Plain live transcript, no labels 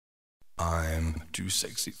I'm too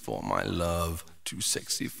sexy for my love, too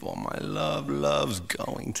sexy for my love, love's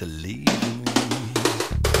going to leave me.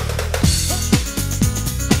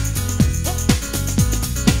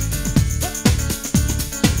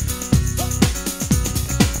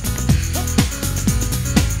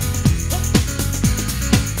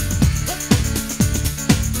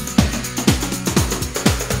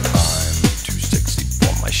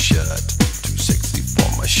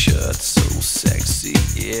 So sexy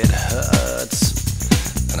it hurts,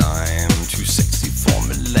 and I'm too sexy for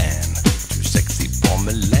Milan, too sexy for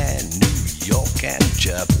Milan, New York and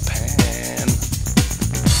Japan.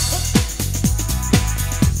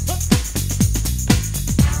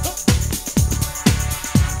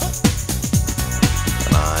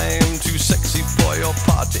 And I'm too sexy for your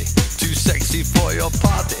party, too sexy for your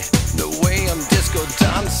party, the way I'm disco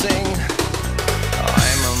dancing.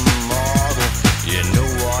 I'm a model, you know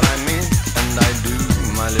what I mean, and I do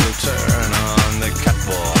my little turn on the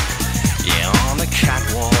catwalk. Yeah, on the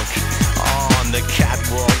catwalk, on the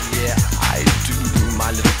catwalk. Yeah, I do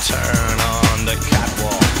my little turn on the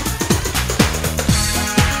catwalk.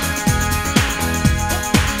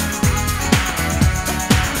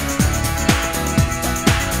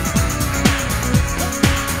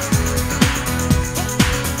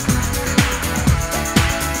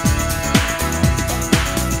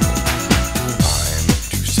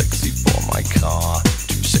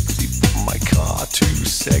 Too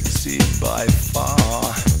sexy by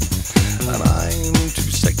far, and I'm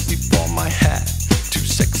too sexy for my hat, too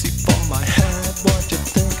sexy for my hat. What you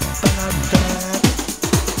think about that?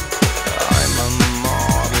 I'm a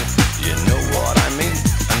model, you know what I mean,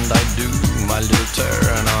 and I do my little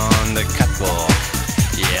turn on the catwalk.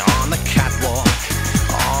 Yeah, on the catwalk,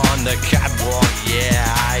 on the catwalk. Yeah,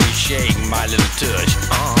 I shake my little tush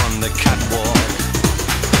on the catwalk.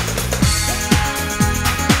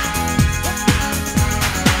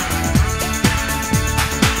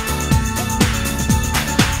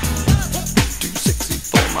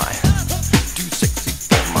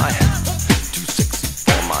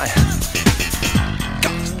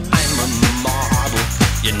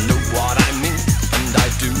 You know what I mean, and I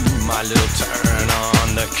do my little turn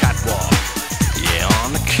on the catwalk. Yeah,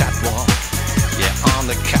 on the catwalk. Yeah, on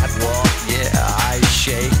the catwalk. Yeah, I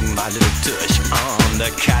shake my little tush on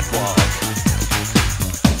the catwalk.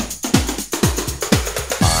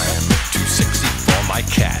 I'm too sexy for my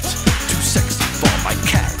cat, too sexy for my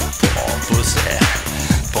cat.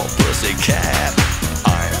 Poor pussy cat.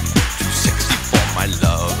 I'm too sexy for my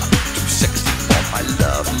love, too sexy for my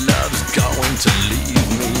love. Love's going to leave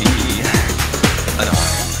me, and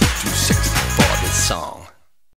I'm too sexy for this song.